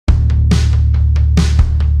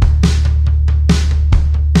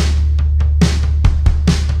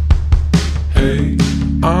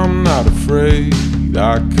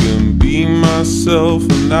myself,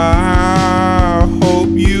 and I hope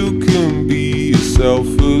you can be yourself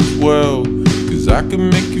as well, 'cause I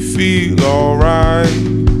can make you feel alright.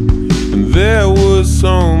 And there was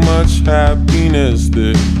so much happiness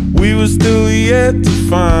that we were still yet to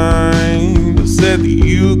find. I said that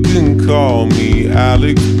you can call me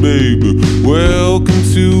Alex, baby, welcome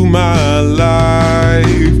to my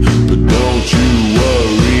life. But don't you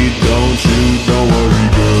worry, don't worry,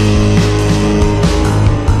 girl.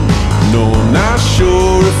 No, I'm not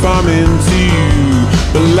sure if I'm into you,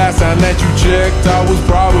 but last time that you checked, I was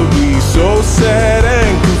probably so sad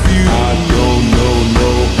and confused. I don't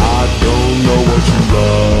know what you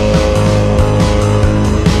love,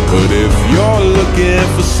 but if you're looking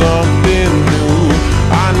for something new,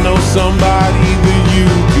 I know somebody that you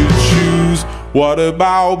could choose. What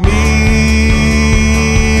about me?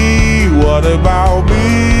 What about me?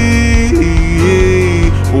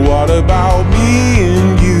 What about me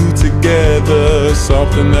and you together?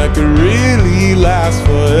 Something that could really last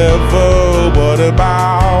forever. What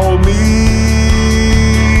about me?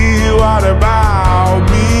 What about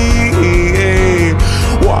me?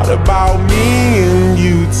 What about me and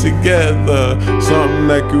you together? Something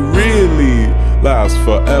that could really last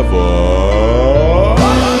forever.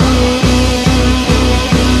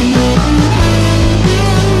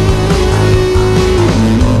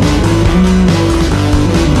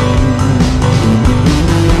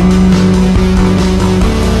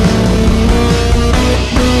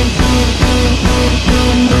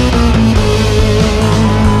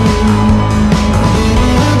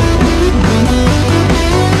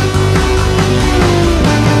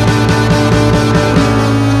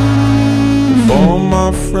 All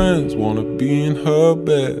my friends wanna be in her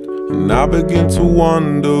bed, and I begin to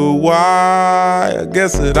wonder why. I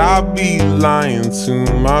guess that I'd be lying to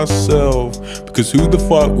myself, because who the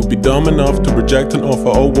fuck would be dumb enough to reject an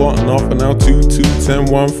offer? Oh, what an offer now, 2, 2, 10,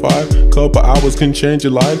 1, 5. Couple hours can change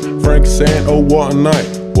your life. Frank saying, oh, what a night,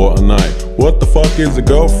 what a night. What the fuck is a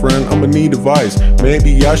girlfriend? I'ma need advice.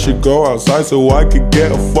 Maybe I should go outside so I could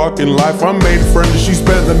get a fucking life. I made a friend and she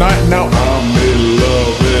spent the night. Now I'm in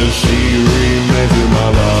love and she remains my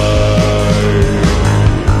life.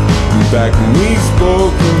 Back when we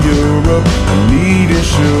spoke in Europe, I need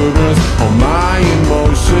insurance on my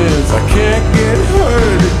emotions. I can't get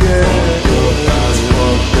hurt again. That's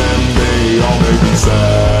what then they all make me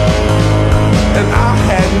sad. And I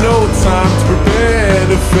had no time to prepare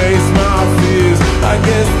to face my fears. I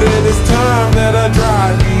guess that it's time that I dry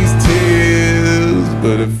these tears.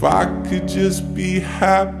 But if I could just be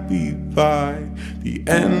happy by the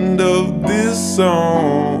end of this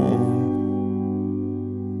song.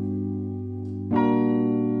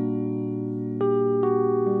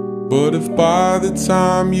 But if by the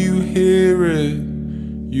time you hear it,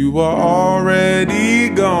 you are already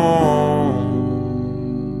gone,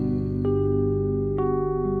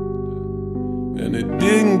 and it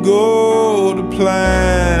didn't go to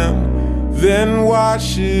plan, then why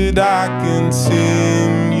should I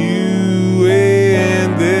continue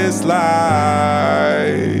in this life?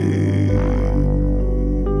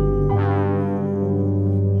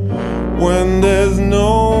 When there's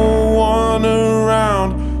no one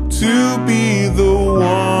around to be the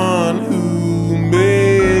one who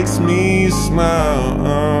makes me smile.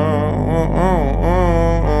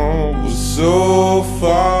 So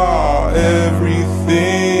far,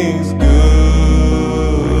 everything's good.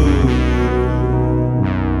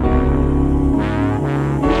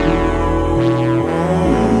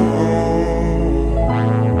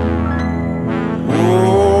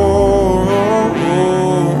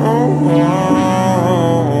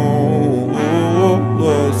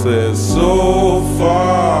 Says so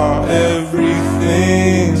far,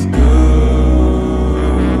 everything's good.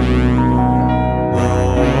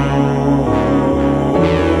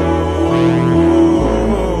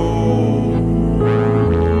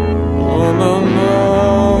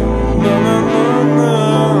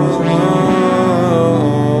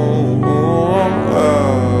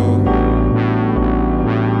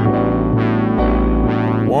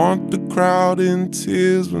 Want the crowd in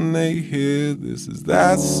tears when they hear this. Is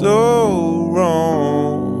that so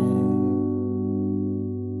wrong?